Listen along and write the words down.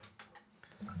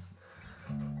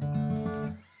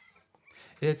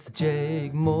It's the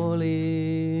Jake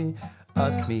Morley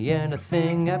Ask Me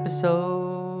Anything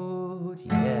episode.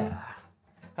 Yeah.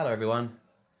 Hello, everyone.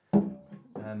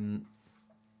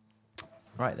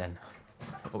 Right then,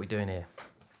 what are we doing here?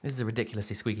 This is a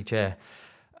ridiculously squeaky chair.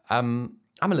 I'm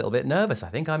a little bit nervous. I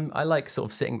think I like sort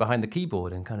of sitting behind the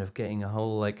keyboard and kind of getting a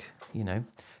whole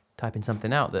typing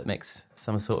something out that makes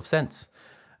some sort of sense.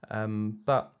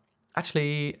 But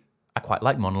actually, I quite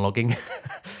like monologuing.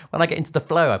 When I get into the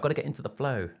flow, I've got to get into the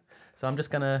flow. So I'm just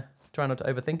gonna try not to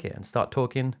overthink it and start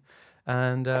talking,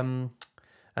 and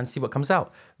see what comes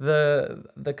out.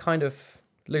 The kind of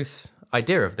loose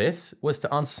idea of this was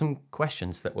to answer some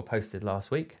questions that were posted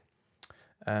last week.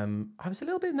 I was a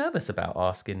little bit nervous about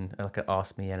asking like an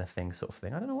ask me anything sort of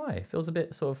thing. I don't know why. It feels a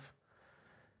bit sort of,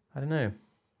 I don't know,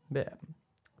 a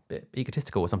bit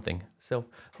egotistical or something. So,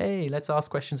 hey, let's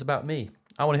ask questions about me.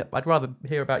 I'd rather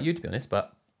hear about you, to be honest,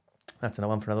 but that's another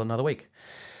one for another week.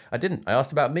 I didn't. I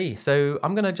asked about me. So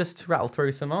I'm going to just rattle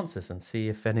through some answers and see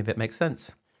if any of it makes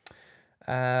sense.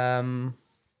 All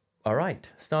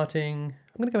right. I'm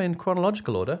going to go in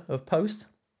chronological order of post.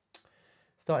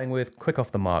 Starting with quick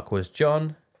off the mark was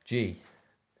John G.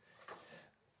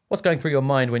 What's going through your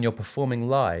mind when you're performing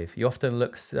live? You often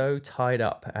look so tied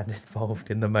up and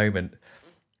involved in the moment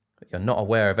that you're not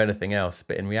aware of anything else,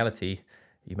 but in reality,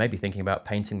 you may be thinking about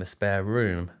painting the spare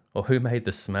room or who made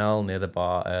the smell near the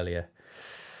bar earlier.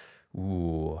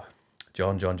 Ooh,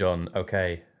 John.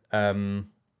 Okay.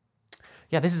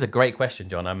 Yeah, this is a great question,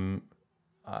 John.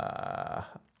 I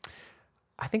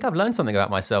think I've learned something about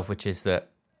myself, which is that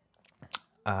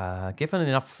given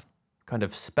enough kind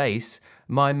of space,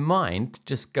 my mind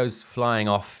just goes flying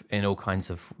off in all kinds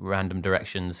of random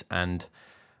directions, and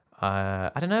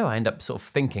I don't know, I end up sort of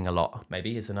thinking a lot,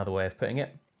 maybe is another way of putting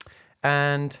it.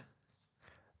 And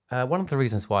one of the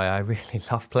reasons why I really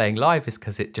love playing live is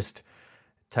because it just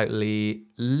totally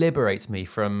liberates me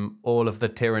from all of the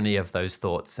tyranny of those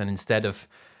thoughts. And instead of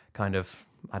kind of,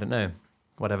 I don't know,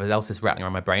 whatever else is rattling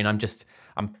around my brain,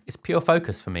 it's pure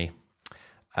focus for me.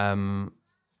 There's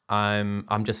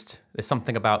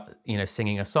something about,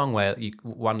 singing a song where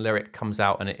one lyric comes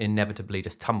out and it inevitably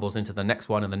just tumbles into the next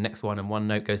one and the next one, and one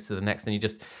note goes to the next, and you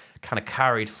just kind of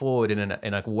carried forward in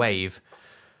a wave.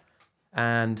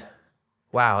 And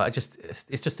wow, it's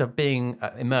just a being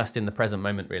immersed in the present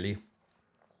moment, really.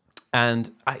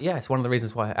 And it's one of the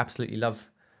reasons why I absolutely love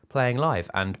playing live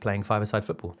and playing five-a-side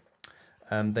football.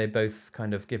 They both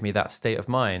kind of give me that state of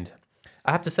mind.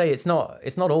 I have to say, it's not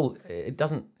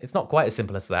quite as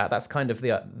simple as that. That's kind of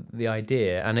the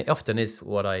idea, and it often is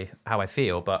how I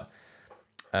feel. But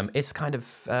it's kind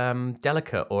of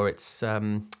delicate, or it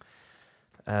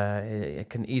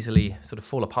can easily sort of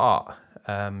fall apart.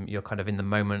 You're kind of in the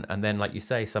moment, and then, like you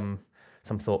say, some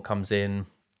thought comes in.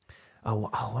 Oh,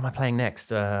 what am I playing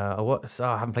next? I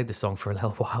haven't played this song for a little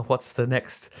while. What's the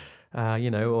next? I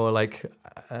don't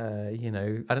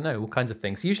know, all kinds of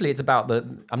things. Usually it's about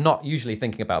I'm not usually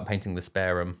thinking about painting the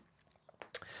spare room.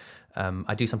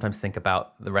 I do sometimes think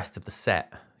about the rest of the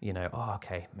set,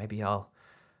 okay, maybe I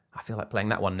feel like playing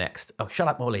that one next. Oh, shut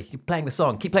up, Morley. You're playing the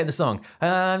song. Keep playing the song.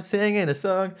 I'm singing a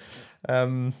song.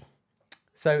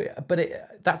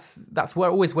 That's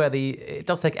where it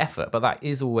does take effort, but that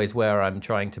is always where I'm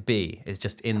trying to be, is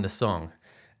just in the song.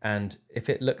 And if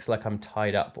it looks like I'm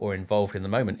tied up or involved in the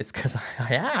moment, it's because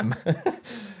I am.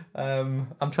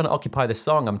 I'm trying to occupy the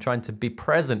song. I'm trying to be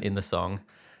present in the song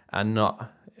and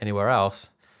not anywhere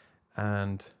else.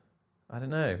 And I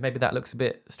don't know, maybe that looks a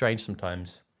bit strange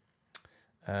sometimes.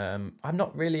 I'm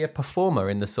not really a performer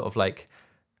in the sort of like,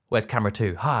 where's camera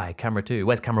 2? Hi, camera 2.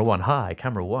 Where's camera 1? Hi,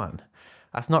 camera 1.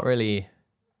 That's not really,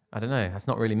 I don't know, that's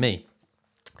not really me.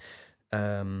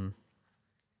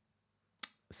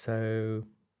 So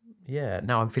yeah,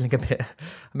 now I'm feeling a bit,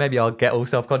 maybe I'll get all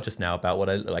self-conscious now about what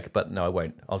I look like, but no, I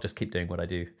won't. I'll just keep doing what I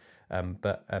do.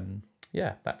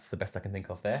 Yeah, that's the best I can think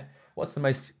of there. What's the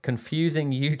most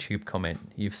confusing YouTube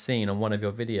comment you've seen on one of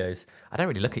your videos? I don't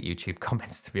really look at YouTube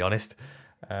comments, to be honest.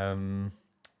 I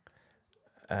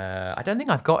don't think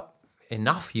I've got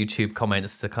enough YouTube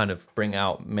comments to kind of bring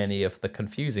out many of the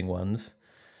confusing ones.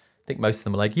 I think most of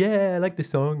them are like, yeah, I like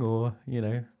this song, or,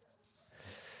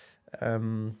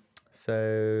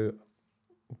 so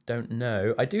don't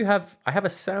know. I have a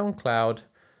song on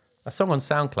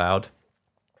SoundCloud,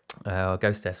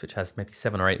 Ghost S, which has maybe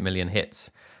 7 or 8 million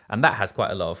hits. And that has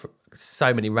quite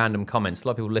so many random comments. A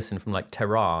lot of people listen from like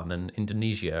Tehran and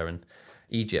Indonesia and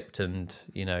Egypt and,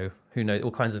 who knows,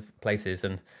 all kinds of places.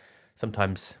 And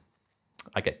sometimes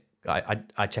I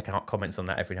check out comments on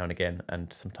that every now and again.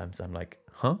 And sometimes I'm like,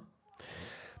 huh?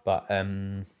 But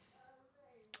I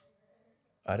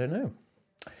don't know.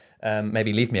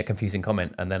 Maybe leave me a confusing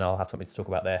comment and then I'll have something to talk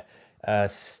about there.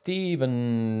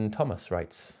 Stephen Thomas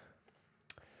writes,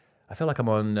 I feel like I'm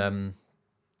on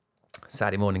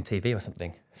Saturday morning TV or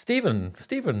something.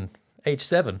 Stephen, age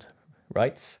 7,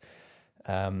 writes,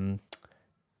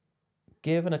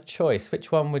 given a choice,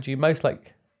 which one would you most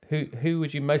like? Who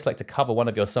would you most like to cover one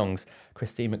of your songs,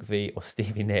 Christine McVie or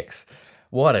Stevie Nicks?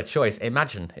 What a choice!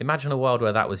 Imagine a world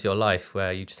where that was your life,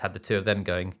 where you just had the two of them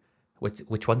going,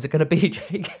 which one's it going to be,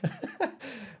 Jake?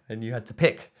 And you had to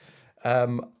pick.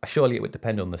 Surely it would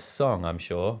depend on the song, I'm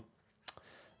sure.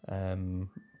 I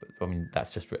mean,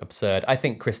 that's just absurd. I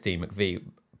think Christine McVie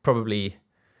probably.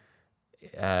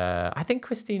 I think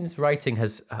Christine's writing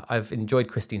I've enjoyed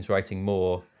Christine's writing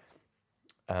more.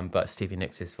 But Stevie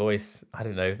Nicks' voice, I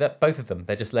don't know. That both of them,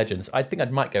 they're just legends. I think I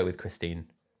might go with Christine,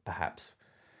 perhaps.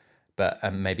 But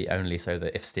maybe only so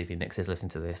that if Stevie Nicks is listening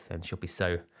to this, then she'll be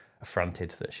so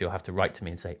affronted that she'll have to write to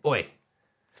me and say, "Oi."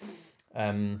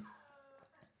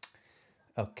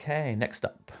 Okay, next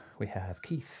up we have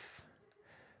Keith.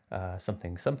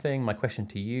 Something. My question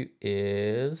to you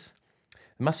is,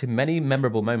 there must be many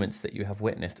memorable moments that you have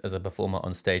witnessed as a performer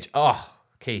on stage. Oh,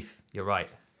 Keith, you're right.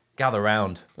 Gather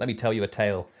round. Let me tell you a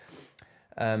tale.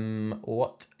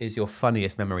 What is your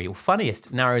funniest memory? Well,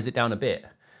 funniest narrows it down a bit.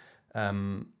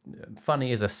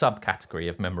 Funny is a subcategory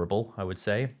of memorable, I would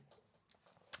say.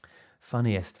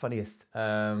 Funniest.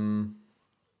 There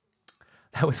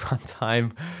was one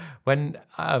time when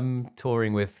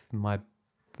touring with my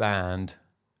band,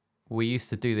 we used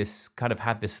to do this, kind of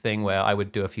had this thing where I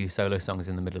would do a few solo songs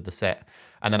in the middle of the set,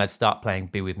 and then I'd start playing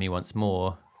Be With Me Once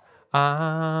More.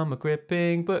 I'm a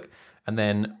gripping book. And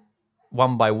then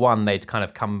one by one, they'd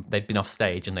been off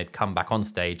stage and they'd come back on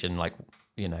stage and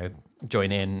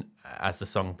join in as the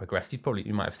song progressed. You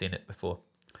might have seen it before.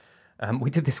 We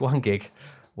did this one gig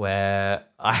where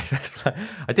I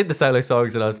did the solo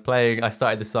songs and I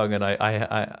started the song and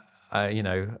I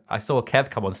saw Kev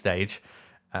come on stage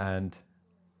and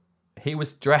he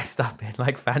was dressed up in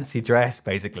like fancy dress,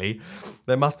 basically.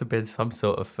 There must have been some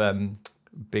sort of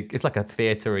it's like a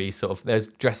theatre-y sort of, there's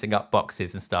dressing up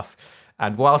boxes and stuff.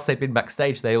 And whilst they'd been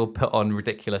backstage, they all put on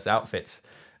ridiculous outfits.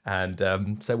 And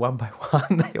so one by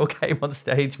one, they all came on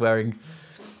stage wearing,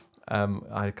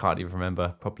 I can't even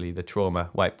remember, probably the trauma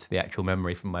wiped the actual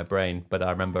memory from my brain. But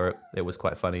I remember it was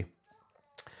quite funny.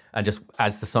 And just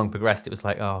as the song progressed, it was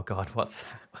like, oh God, what's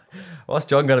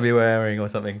John going to be wearing or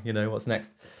something? What's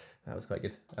next? That was quite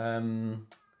good.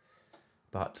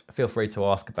 But feel free to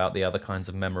ask about the other kinds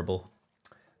of memorable.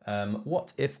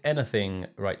 What, if anything,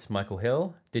 writes Michael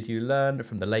Hill, did you learn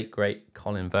from the late, great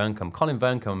Colin Verncombe? Colin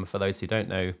Verncombe, for those who don't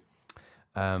know,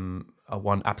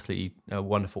 absolutely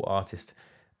wonderful artist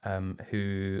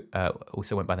who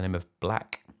also went by the name of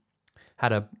Black.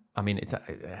 Had a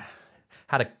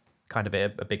kind of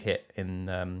a big hit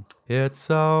in It's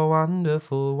a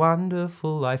Wonderful,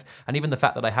 Wonderful Life. And even the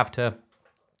fact that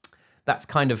that's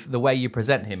kind of the way you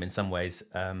present him in some ways.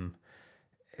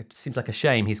 It seems like a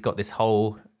shame. He's got this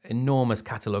whole enormous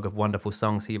catalogue of wonderful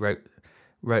songs. He wrote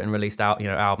and released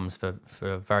albums for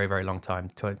a very, very long time,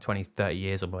 20, 30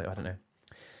 years or more, I don't know.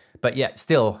 But yet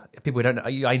still, people don't know.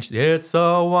 It's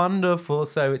so wonderful.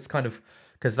 So it's kind of,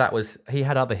 because he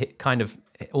had other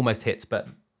almost hits, but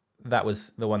that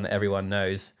was the one that everyone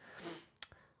knows.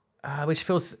 Which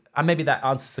feels, maybe that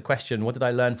answers the question, what did I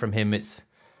learn from him? It's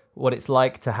what it's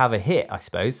like to have a hit, I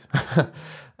suppose.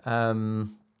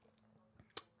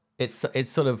 It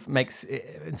sort of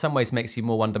in some ways makes you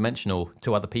more one-dimensional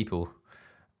to other people.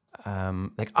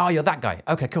 Like, oh, you're that guy.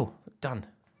 Okay, cool, done.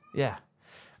 Yeah.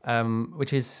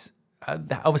 Which is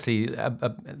obviously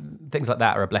things like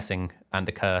that are a blessing and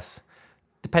a curse,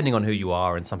 depending on who you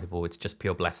are. And some people it's just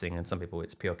pure blessing, and some people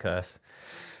it's pure curse.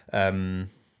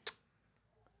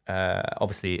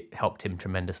 Obviously, it helped him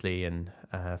tremendously and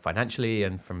financially,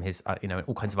 and from his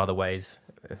all kinds of other ways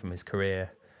from his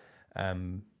career.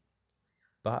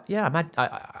 But yeah,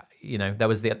 there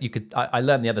was I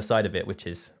learned the other side of it, which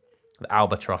is the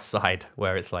albatross side,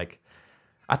 where it's like,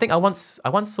 I think I once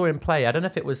saw him play. I don't know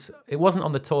if it wasn't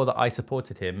on the tour that I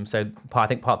supported him. So I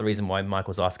think part of the reason why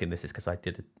Michael's asking this is because I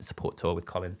did a support tour with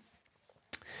Colin.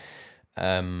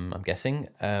 I'm guessing.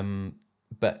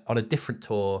 But on a different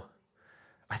tour,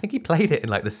 I think he played it in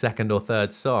like the second or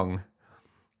third song.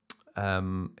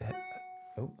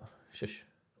 Shush.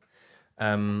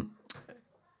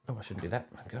 I shouldn't do that.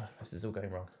 Oh, God, this is all going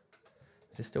wrong.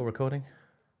 Is this still recording?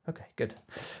 Okay, good.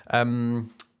 In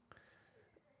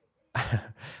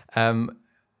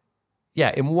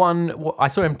one, I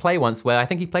saw him play once where I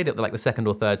think he played it like the second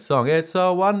or third song. It's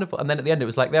so wonderful. And then at the end it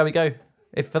was like, there we go.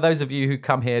 For those of you who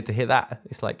come here to hear that,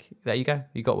 it's like, there you go.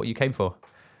 You got what you came for.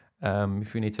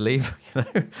 if you need to leave,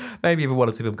 maybe even one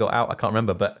or two people got out. I can't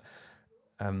remember, but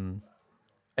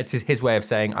it's his way of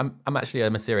saying I'm actually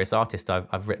a serious artist.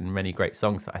 I've written many great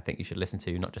songs that I think you should listen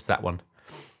to, not just that one.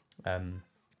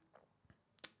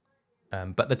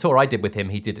 But the tour I did with him,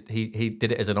 he did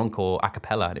it as an encore a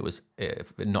cappella, and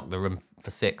it knocked the room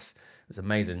for 6. It was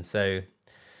amazing. So,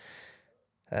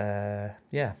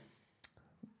 yeah.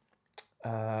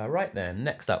 Right then,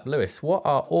 next up, Lewis, what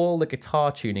are all the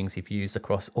guitar tunings you've used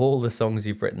across all the songs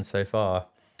you've written so far?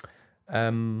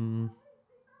 Well,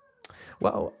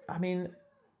 I mean,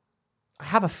 I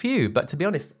have a few, but to be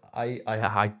honest,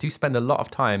 I do spend a lot of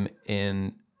time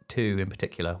in 2 in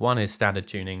particular. One is standard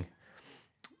tuning,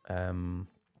 and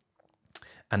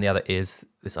the other is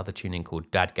this other tuning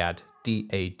called DADGAD,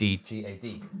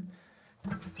 D-A-D-G-A-D.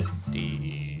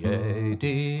 D-A-D-G-A-D.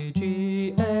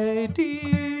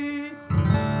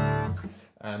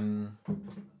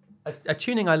 A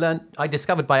tuning I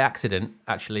discovered by accident.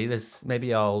 Actually,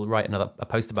 maybe I'll write a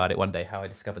post about it one day. How I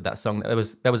discovered that song.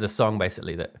 There was a song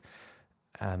basically that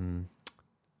kind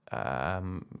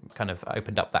of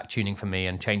opened up that tuning for me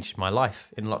and changed my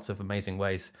life in lots of amazing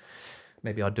ways.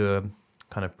 Maybe I'll do a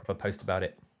kind of proper post about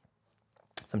it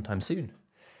sometime soon.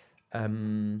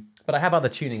 But I have other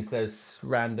tunings. There's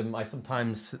random. I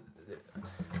sometimes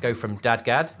go from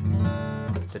DADGAD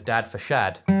to Dad for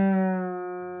Shad.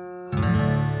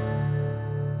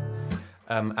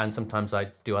 And sometimes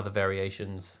I do other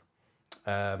variations.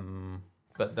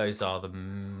 But those are the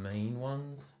main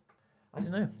ones. I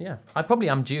don't know. Yeah. I probably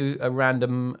am due a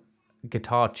random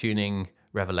guitar tuning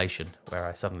revelation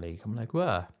where I'm like,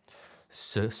 wow,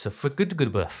 so for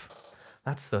good buff.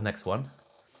 That's the next one.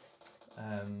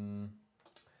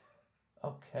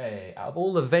 Okay. Out of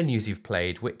all the venues you've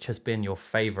played, which has been your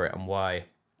favorite and why?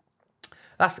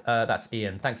 That's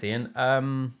Ian. Thanks, Ian.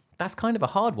 That's kind of a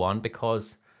hard one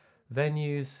because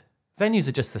venues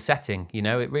are just the setting,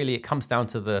 it comes down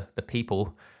to the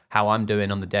people, how I'm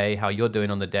doing on the day, how you're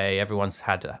doing on the day. Everyone's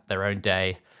had their own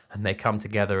day and they come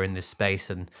together in this space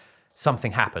and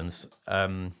something happens,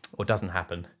 or doesn't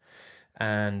happen.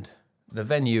 And the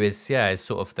venue is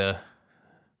sort of I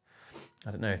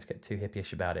don't know to get too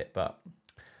hippie-ish about it, but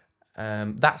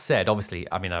that said,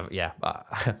 obviously, I mean,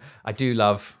 I do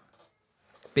love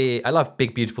I love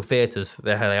big, beautiful theatres.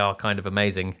 They are kind of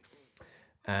amazing.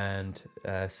 And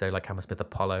so like Hammersmith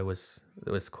Apollo was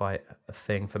quite a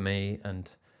thing for me.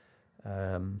 And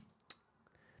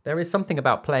there is something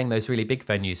about playing those really big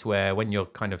venues where when you're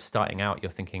kind of starting out, you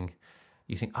think, can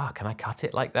I cut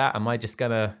it like that? Am I just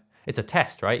gonna, it's a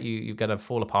test, right? You're gonna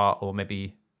fall apart, or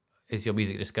maybe is your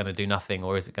music just gonna do nothing,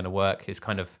 or is it gonna work? It's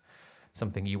kind of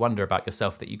something you wonder about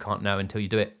yourself that you can't know until you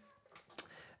do it.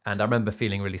 And I remember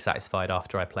feeling really satisfied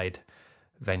after I played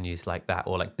venues like that,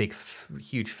 or like big,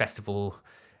 huge festival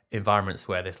environments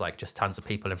where there's like just tons of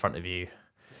people in front of you.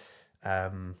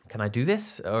 Can I do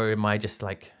this, or am I just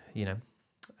like,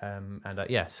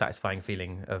 satisfying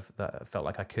feeling of that. I felt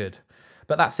like I could.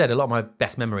 But that said, a lot of my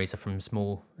best memories are from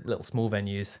small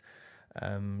venues,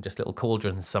 just little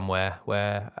cauldrons somewhere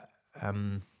where,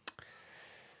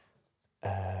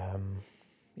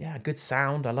 good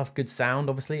sound. I love good sound.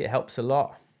 Obviously, it helps a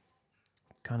lot.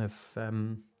 Kind of,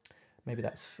 maybe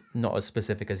that's not as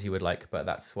specific as you would like, but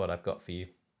that's what I've got for you.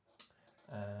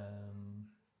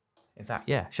 In fact,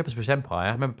 Shepherd's Bush Empire.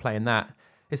 I remember playing that.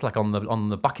 It's like on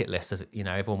the bucket list, as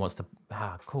everyone wants to.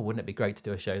 Cool! Wouldn't it be great to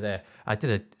do a show there? I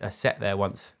did a set there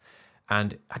once,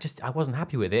 and I wasn't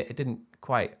happy with it.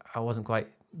 I wasn't quite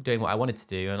doing what I wanted to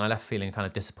do, and I left feeling kind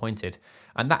of disappointed.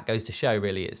 And that goes to show,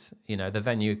 really, is the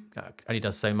venue only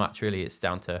does so much. Really, it's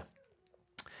down to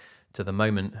the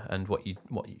moment and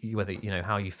whether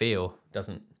how you feel.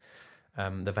 Doesn't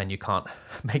the venue can't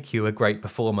make you a great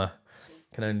performer.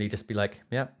 Can only just be like,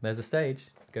 there's a stage,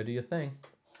 go do your thing.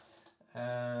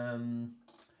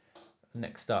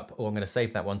 Next up, I'm going to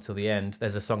save that one till the end.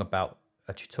 There's a song about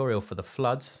a tutorial for the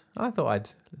floods. I thought I'd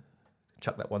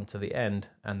chuck that one to the end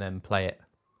and then play it.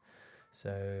 So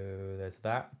there's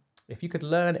that. If you could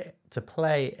learn to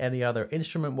play any other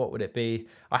instrument, what would it be?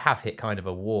 I have hit kind of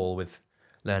a wall with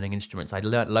learning instruments. I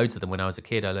learnt loads of them when I was a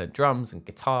kid. I learnt drums and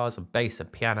guitars and bass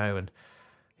and piano and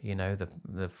the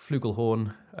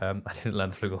flugelhorn. I didn't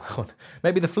learn the flugelhorn.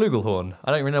 Maybe the flugelhorn.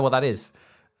 I don't even know what that is.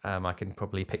 I can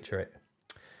probably picture it.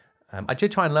 I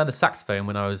did try and learn the saxophone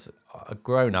when I was a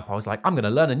grown up. I was like, I'm going to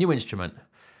learn a new instrument.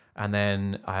 And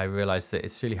then I realized that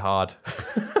it's really hard.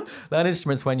 Learn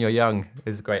instruments when you're young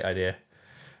is a great idea.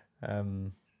 I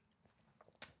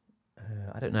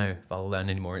don't know if I'll learn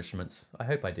any more instruments. I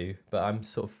hope I do, but I'm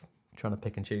sort of trying to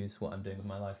pick and choose what I'm doing with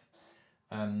my life.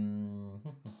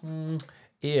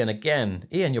 Ian, again.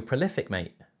 Ian, you're prolific,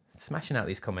 mate. smashing out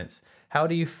these comments. How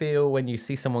do you feel when you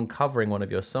see someone covering one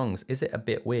of your songs? Is it a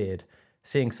bit weird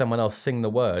seeing someone else sing the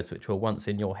words which were once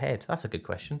in your head? That's a good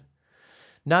question.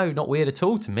 No, not weird at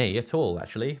all to me, at all,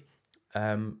 actually.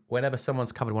 Whenever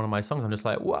someone's covered one of my songs, I'm just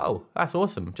like, whoa, that's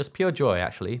awesome. Just pure joy,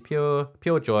 actually.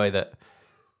 Pure joy that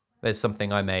there's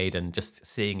something I made, and just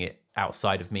seeing it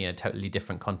outside of me in a totally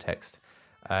different context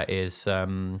is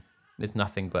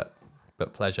nothing but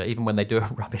pleasure. Even when they do a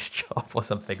rubbish job or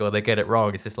something, or they get it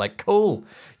wrong, it's just like, cool,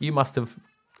 you must have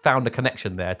found a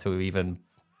connection there to even,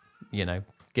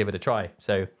 give it a try.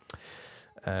 So,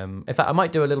 in fact, I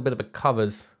might do a little bit of a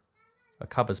covers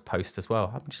post as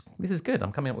well. This is good.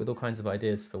 I'm coming up with all kinds of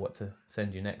ideas for what to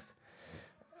send you next.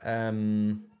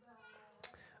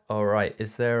 All right.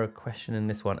 Is there a question in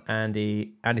this one?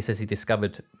 Andy says he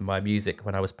discovered my music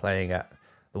when I was playing at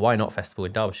the Why Not Festival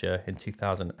in Derbyshire in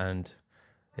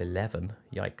 2011.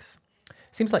 Yikes.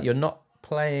 Seems like you're not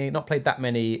played that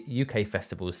many UK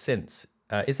festivals since.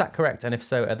 Is that correct? And if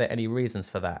so, are there any reasons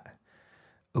for that?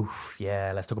 Oof.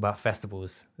 Yeah. Let's talk about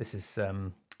festivals. This is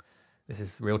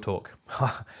real talk,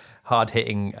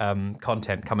 hard-hitting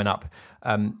content coming up.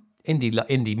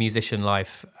 Indie musician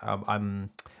life.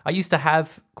 I used to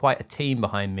have quite a team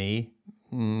behind me,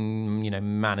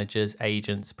 managers,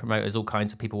 agents, promoters, all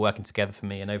kinds of people working together for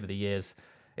me. And over the years,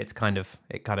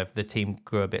 the team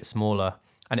grew a bit smaller,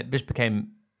 and it just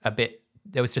became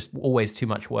there was just always too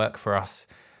much work for us,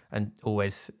 and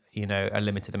always, a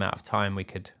limited amount of time we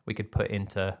could put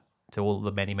into all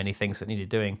the many things that needed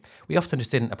doing. We often just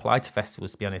didn't apply to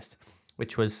festivals, to be honest,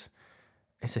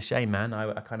 it's a shame, man.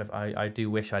 I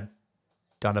do wish I'd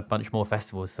done a bunch more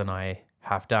festivals than I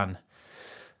have done.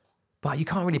 But you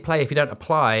can't really play if you don't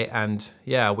apply, and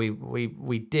yeah,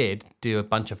 we did do a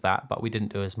bunch of that, but we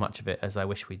didn't do as much of it as I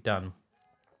wish we'd done.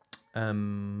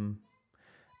 And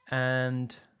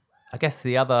I guess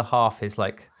the other half is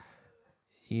like,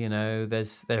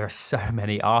 there are so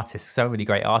many artists, so many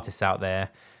great artists out there,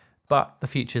 but the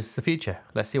future's the future.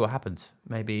 Let's see what happens.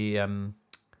 Maybe, I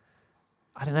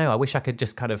don't know, I wish I could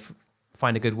just kind of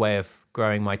find a good way of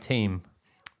growing my team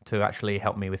to actually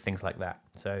help me with things like that.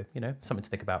 So, something to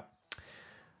think about.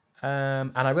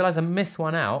 And I realised I missed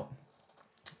one out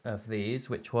of these,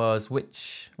 which was,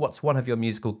 what's one of your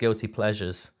musical guilty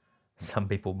pleasures? Some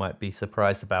people might be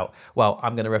surprised about. Well,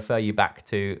 I'm going to refer you back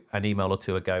to an email or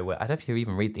two ago where, I don't know if you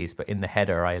even read these, but in the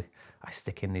header, I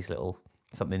stick in these little,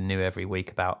 something new every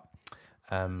week about,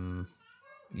 things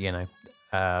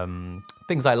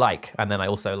I like. And then I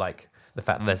also like the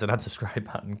fact that there's an unsubscribe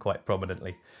button quite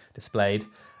prominently displayed.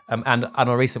 And on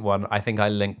a recent one, I think I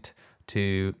linked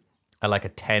to a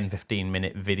 10-15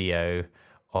 minute video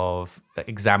of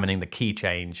examining the key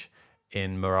change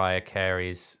in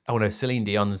Celine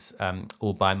Dion's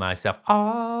All By Myself.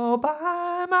 All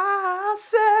by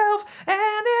myself anymore.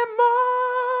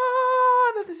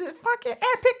 This is fucking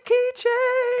epic key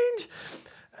change.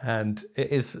 And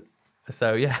it is,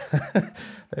 so yeah,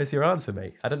 there's your answer,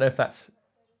 mate. I don't know if that's,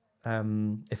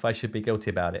 if I should be guilty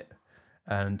about it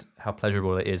and how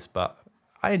pleasurable it is, but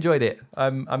I enjoyed it.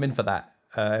 I'm in for that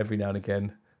every now and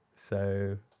again.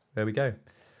 So there we go.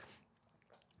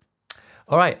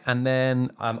 All right, and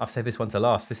then I've saved this one to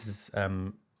last. This is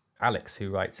Alex,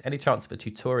 who writes, any chance of a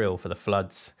tutorial for the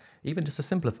Floods, even just a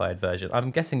simplified version?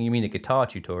 I'm guessing you mean a guitar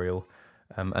tutorial,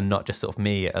 and not just sort of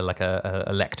me like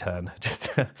a lectern. Just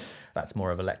that's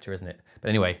more of a lecture, isn't it? But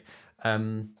anyway,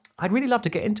 I'd really love to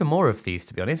get into more of these,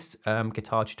 to be honest.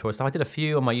 Guitar tutorials. So I did a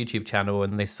few on my YouTube channel,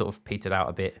 and they sort of petered out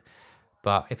a bit.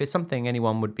 But if it's something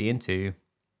anyone would be into,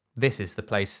 this is the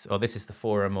place, or this is the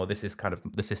forum, or this is kind of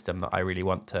the system that I really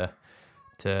want to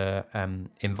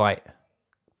invite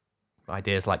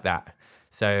ideas like that.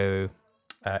 So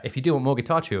if you do want more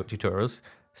guitar tutorials,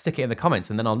 stick it in the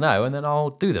comments, and then I'll know, and then I'll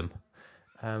do them.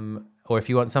 Or if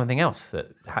you want something else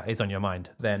that is on your mind,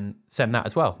 then send that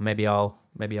as well. Maybe I'll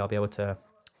be able to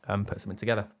put something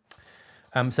together.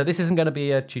 So this isn't going to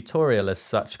be a tutorial as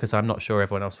such, because I'm not sure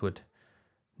everyone else would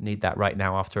need that right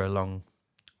now after a long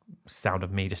sound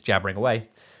of me just jabbering away.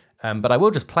 But I will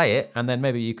just play it, and then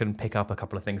maybe you can pick up a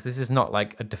couple of things. This is not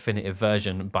like a definitive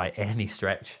version by any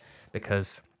stretch,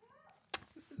 because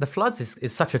The Floods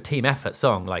is such a team effort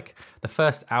song. Like, the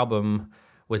first album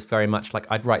was very much like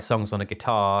I'd write songs on a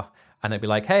guitar, and they'd be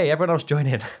like, hey, everyone else join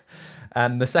in.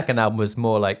 And the second album was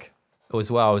more like, I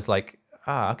was like,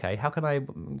 okay, how can I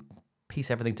piece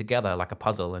everything together like a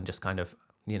puzzle and just kind of,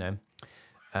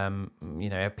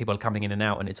 people are coming in and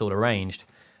out and it's all arranged.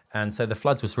 And so The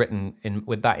Floods was written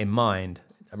with that in mind,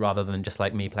 rather than just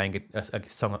like me playing a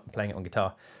song, playing it on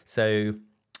guitar. So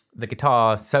the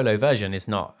guitar solo version is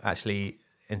not actually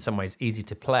in some ways easy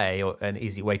to play or an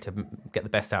easy way to get the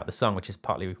best out of the song, which is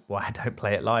partly why I don't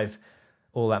play it live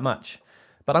all that much.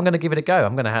 But I'm going to give it a go.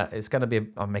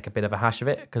 I'll make a bit of a hash of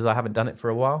it because I haven't done it for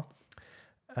a while.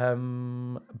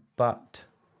 But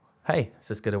hey,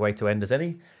 it's as good a way to end as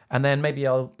any. And then maybe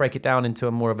I'll break it down into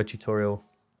more of a tutorial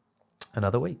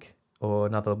another week, or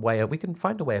another way. We can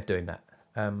find a way of doing that.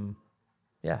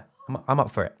 Yeah, I'm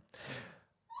up for it.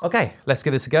 Okay, let's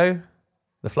give this a go.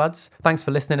 The Floods. Thanks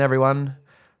for listening, everyone.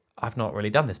 I've not really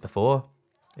done this before.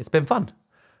 It's been fun.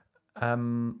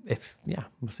 We'll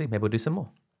see. Maybe we'll do some more.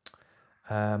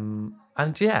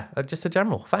 Just a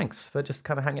general thanks for just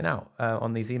kind of hanging out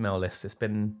on these email lists. It's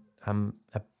been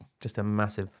just a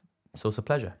massive source of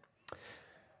pleasure.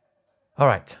 All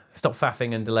right, stop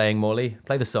faffing and delaying, Morley.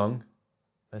 Play the song.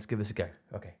 Let's give this a go.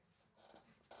 Okay.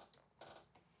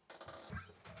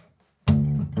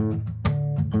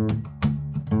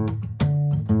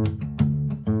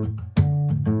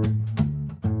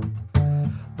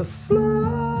 The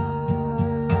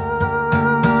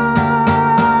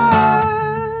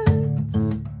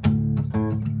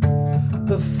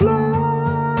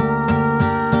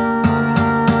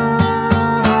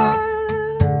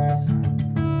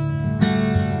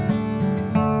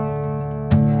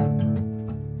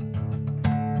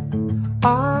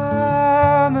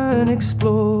I'm an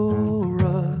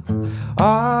explorer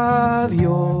of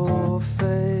your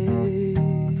face.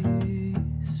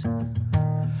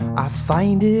 I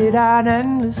find it an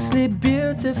endlessly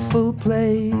beautiful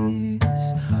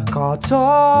place.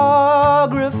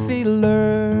 Cartography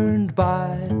learned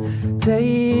by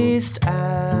taste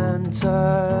and touch.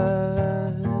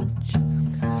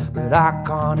 But I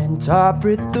can't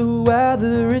interpret the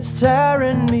weather, it's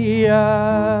tearing me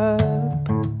up.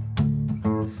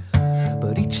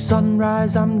 But each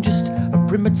sunrise I'm just a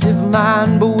primitive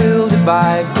man bewildered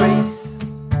by grace.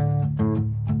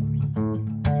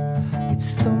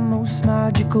 It's the most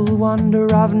magical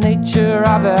wonder of nature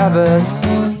I've ever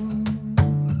seen.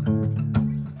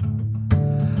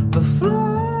 The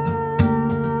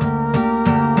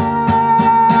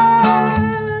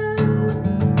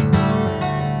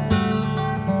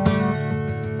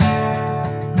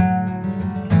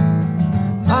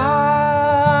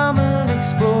I'm an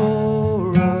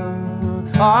explorer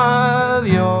of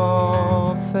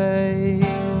your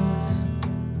face,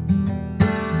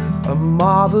 a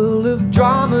marvel of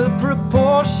drama,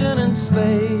 proportion and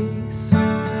space.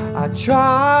 I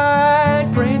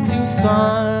tried praying to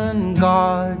sun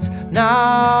gods,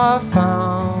 now I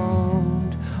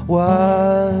found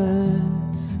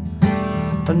words.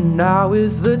 And now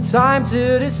is the time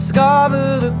to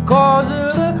discover the cause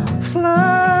of the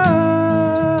floods.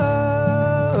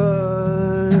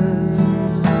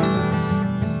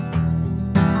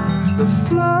 The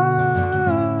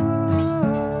floods.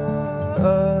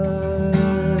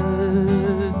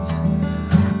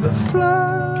 The floods.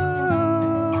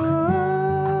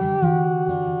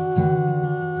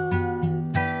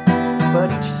 But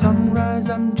each sunrise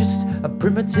I'm just a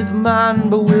primitive man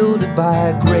bewildered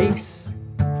by grace.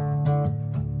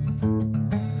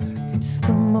 It's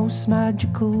the most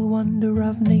magical wonder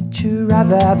of nature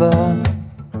I've ever.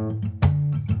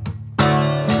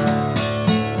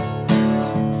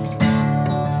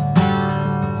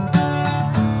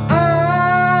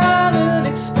 I'm an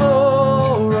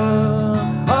explorer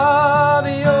of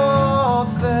your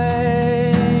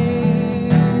face,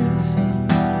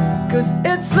 'cause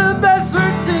it's the best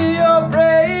route to your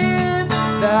brain,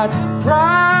 that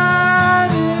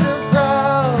pride in a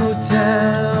proud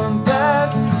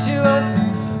tempestuous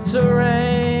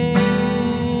terrain,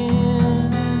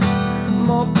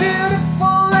 more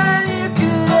beautiful than you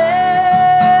could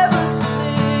ever see.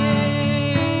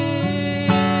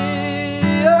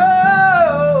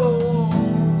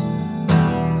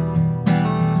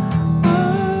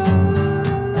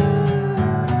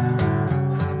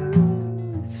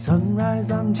 Sunrise,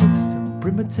 I'm just a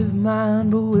primitive man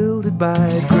bewildered by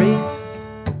grace.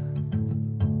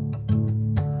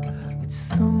 It's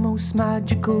the most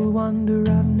magical wonder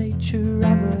of nature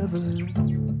I've ever